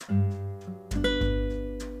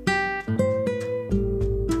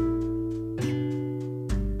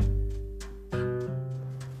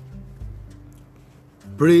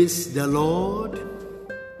Praise the Lord.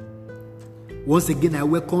 Once again, I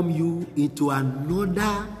welcome you into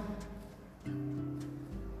another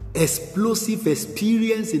explosive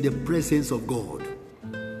experience in the presence of God.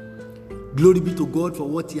 Glory be to God for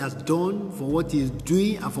what He has done, for what He is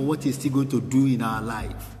doing, and for what He is still going to do in our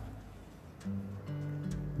life.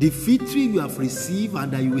 The victory you have received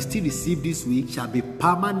and that you will still receive this week shall be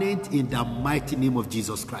permanent in the mighty name of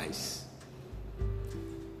Jesus Christ.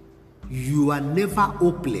 You are never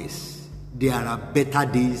hopeless. There are better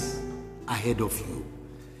days ahead of you.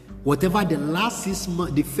 Whatever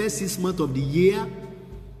the first 6 months of the year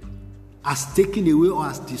has taken away or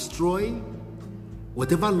has destroyed,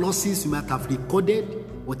 whatever losses you might have recorded,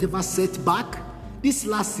 whatever setback, this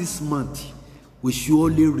last 6 months will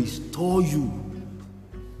surely restore you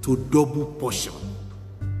to double portion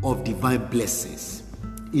of divine blessings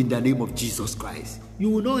in the name of Jesus Christ. You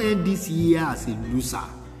will not end this year as a loser.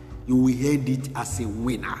 You will end it as a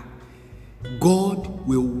winner. God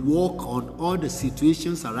will work on all the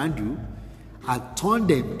situations around you and turn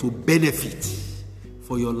them to benefit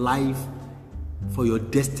for your life, for your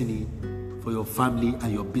destiny, for your family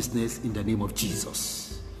and your business in the name of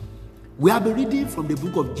Jesus. We have been reading from the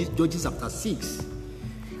book of Judges chapter 6.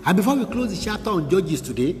 And before we close the chapter on Judges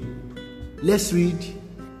today, let's read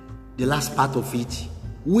the last part of it,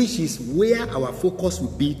 which is where our focus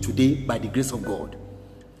will be today by the grace of God.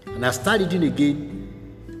 And I start reading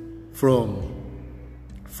again from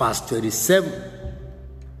verse 27.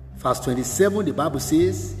 Verse 27, the Bible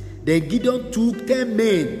says, Then Gideon took 10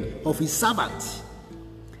 men of his servants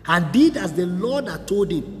and did as the Lord had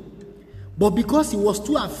told him. But because he was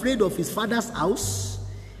too afraid of his father's house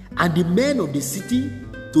and the men of the city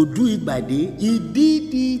to do it by day, he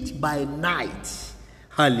did it by night.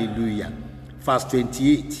 Hallelujah. Verse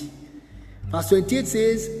 28. Verse 28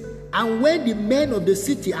 says, And when the men of the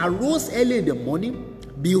city arose early in the morning,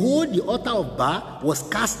 behold, the altar of Baal was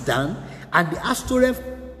cast down, and the Ashtoreth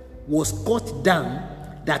was cut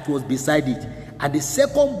down that was beside it, and the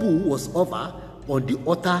second bull was over on the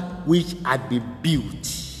altar which had been built.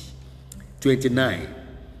 29.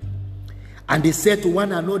 And they said to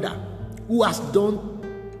one another, Who has done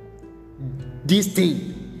this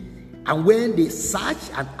thing? And when they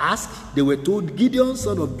searched and asked, they were told, Gideon,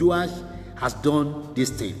 son of Joash, has done this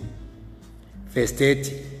thing. Verse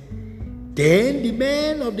 30. Then the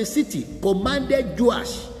men of the city commanded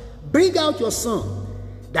Joash, Bring out your son,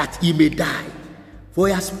 that he may die. For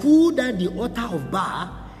he has pulled down the altar of Baal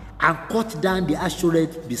and cut down the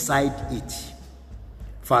Ashtoreth beside it.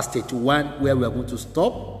 Verse 31, where we are going to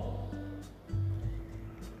stop.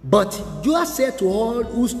 But Joash said to all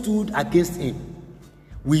who stood against him,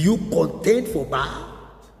 Will you contend for Baal,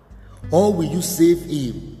 or will you save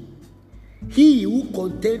him? He who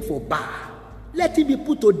contend for Baal, let him be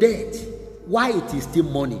put to death while it is still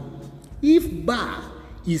morning. If Baal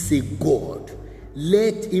is a god,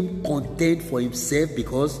 let him contend for himself,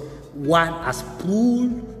 because one has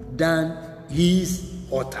pulled down his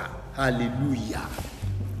altar. Hallelujah.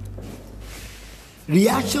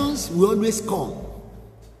 Reactions will always come.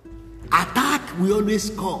 Attack will always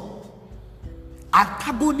come.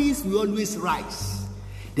 Antagonists will always rise.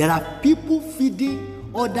 There are people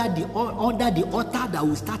feeding under the altar that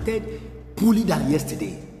we started pulling down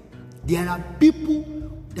yesterday. There are people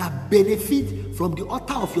that benefit from the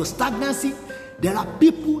altar of your stagnancy. There are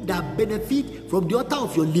people that benefit from the altar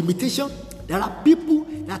of your limitation. There are people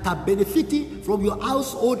that are benefiting from your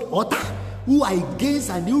household altar who are against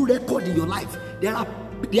a new record in your life. There are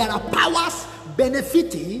powers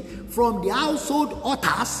benefiting from the household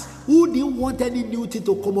altars who didn't want any new thing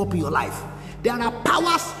to come up in your life. There are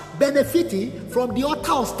powers benefiting from the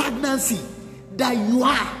altar of stagnancy that you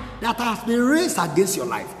are, that has been raised against your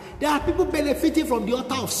life. There are people benefiting from the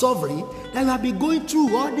altar of sovereignty that you have been going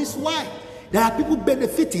through all this while. There are people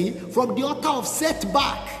benefiting from the altar of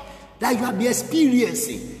setback that you have been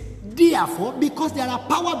experiencing. Therefore, because there are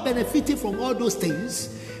power benefiting from all those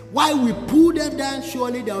things, while we pull them down,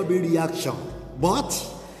 surely there will be reaction. But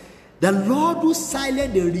the Lord will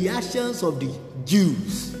silence the reactions of the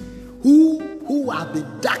Jews who have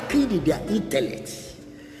been darkened in their intellect.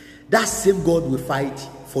 That same God will fight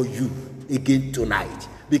for you again tonight,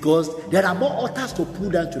 because there are more altars to pull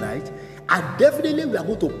down tonight, and definitely we are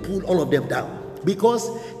going to pull all of them down, because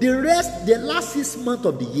the last 6 months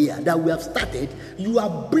of the year that we have started, you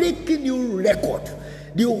are breaking new record.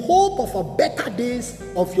 The hope of a better days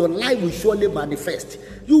of your life will surely manifest.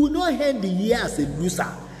 You will not end the year as a loser.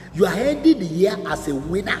 You are ending the year as a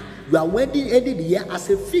winner. You are ending the year as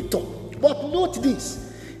a victor. But note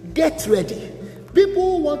this, get ready,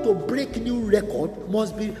 People who want to break new record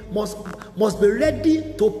must be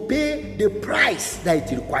ready to pay the price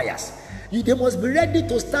that it requires. They must be ready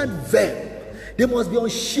to stand firm. They must be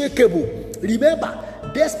unshakable.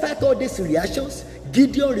 Remember, despite all these reactions,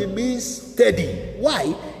 Gideon remains steady.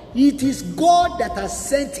 Why? It is God that has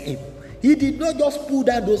sent him. He did not just pull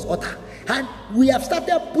down those altars. And we have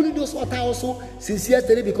started pulling those altars also since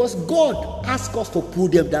yesterday, because God asked us to pull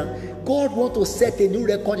them down. God wants to set a new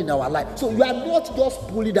record in our life. So you are not just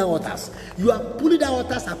pulling down altars. You are pulling down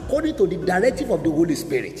altars according to the directive of the Holy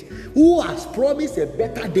Spirit, who has promised a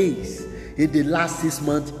better days in the last 6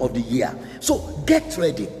 months of the year. So get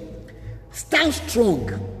ready. Stand strong.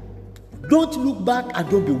 Don't look back and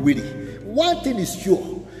don't be weary. One thing is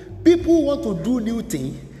sure. People who want to do new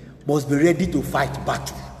things must be ready to fight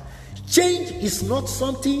battle. Change is not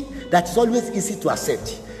something that is always easy to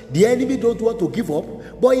accept. The enemy don't want to give up,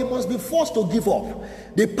 but he must be forced to give up.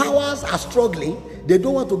 The powers are struggling. They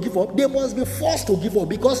don't want to give up. They must be forced to give up,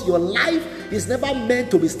 because your life is never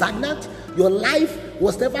meant to be stagnant. Your life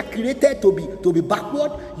was never created to be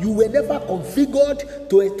backward. You were never configured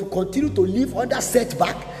to continue to live under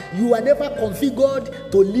setback. You were never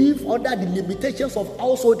configured to live under the limitations of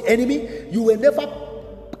household enemy. You were never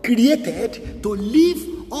created to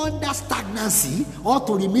live under stagnancy or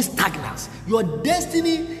to remain stagnant. Your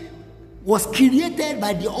destiny was created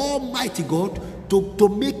by the Almighty God to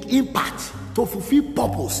make impact, to fulfill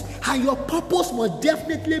purpose, and your purpose must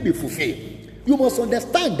definitely be fulfilled. You must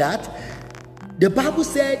understand that the Bible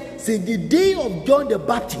said, since the day of John the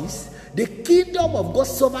Baptist, the kingdom of God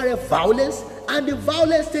suffered violence, and the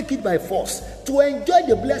violence take it by force. To enjoy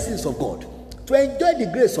the blessings of God, to enjoy the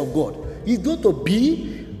grace of God, is going to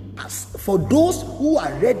be for those who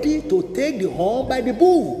are ready to take the horn by the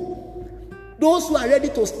bull. Those who are ready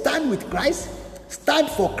to stand with Christ, stand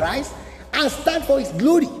for Christ, and stand for his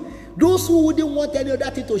glory. Those who wouldn't want any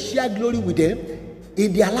other thing to share glory with them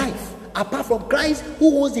in their life, apart from Christ,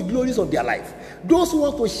 who owns the glories of their life. Those who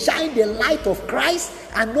want to shine the light of Christ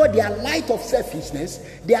and not their light of selfishness,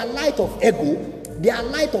 their light of ego, their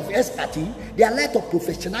light of expertise, their light of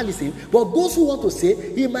professionalism. But those who want to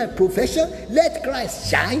say, in my profession, let Christ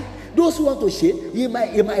shine. Those who want to say, in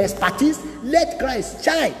my expertise, let Christ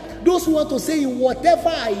shine. Those who want to say, in whatever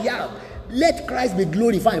I am, let Christ be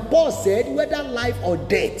glorified. Paul said, whether life or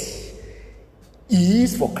death, he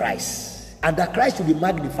is for Christ, and that Christ should be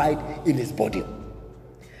magnified in his body.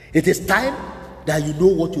 It is time that you know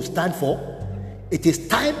what you stand for. It is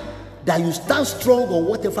time that you stand strong on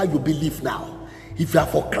whatever you believe now. If you are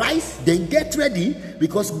for Christ, then get ready,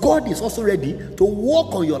 because God is also ready to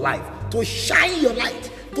work on your life, to shine your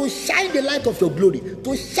light, to shine the light of your glory,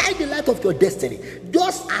 to shine the light of your destiny.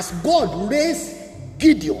 Just as God raised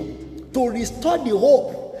Gideon to restore the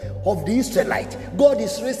hope of the Israelites, God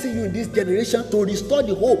is raising you in this generation to restore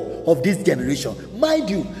the hope of this generation. Mind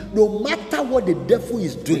you, no matter what the devil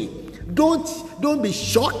is doing, don't be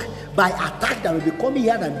shocked by attacks that will be coming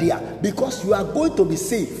here and there, because you are going to be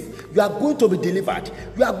safe. You are going to be delivered.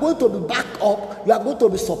 You are going to be backed up. You are going to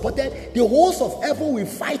be supported. The host of heaven will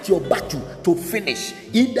fight your battle to finish.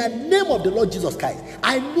 In the name of the Lord Jesus Christ.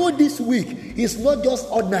 I know this week is not just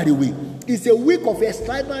ordinary week. It's a week of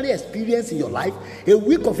extraordinary experience in your life. A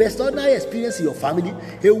week of extraordinary experience in your family.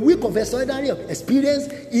 A week of extraordinary experience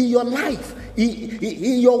in your life.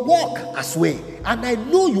 In your work as well. And I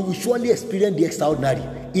know you will surely experience the extraordinary.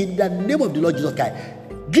 In the name of the Lord Jesus Christ.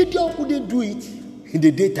 Gideon couldn't do it in the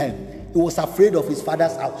daytime. He was afraid of his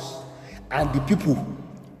father's house and the people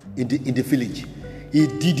in the village. He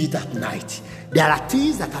did it at night. There are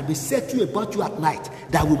things that can be said to you about you at night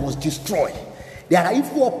that we must destroy. There are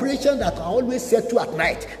evil operations that are always said to you at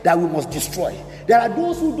night that we must destroy. There are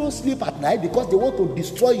those who don't sleep at night because they want to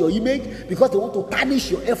destroy your image, because they want to tarnish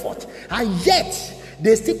your effort. And yet,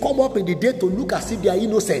 they still come up in the day to look as if they are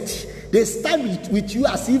innocent. They stand with you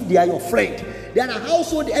as if they are your friend. There are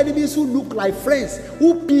household enemies who look like friends,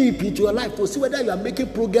 who peep into your life to see whether you are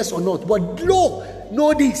making progress or not. But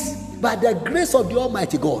know this, by the grace of the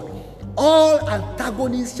Almighty God, all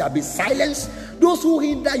antagonists shall be silenced. Those who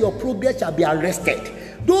hinder your progress shall be arrested.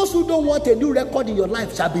 Those who don't want a new record in your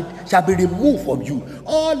life shall be removed from you.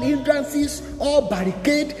 All hindrances, all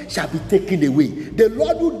barricades shall be taken away. The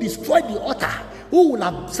Lord will destroy the altar, who will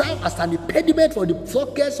have served as an impediment for the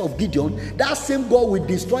success of Gideon. That same God will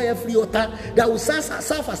destroy every altar that will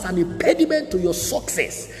serve as an impediment to your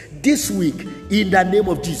success this week, in the name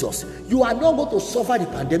of Jesus. You are not going to suffer the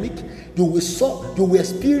pandemic. You will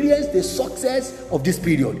experience the success of this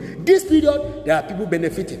period. This period, there are people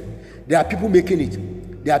benefiting. There are people making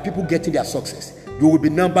it. There are people getting their success. You will be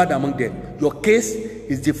numbered among them. Your case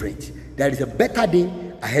is different. There is a better day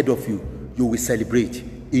ahead of you. you will celebrate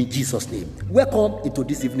in Jesus' name. Welcome into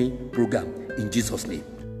this evening program in Jesus' name.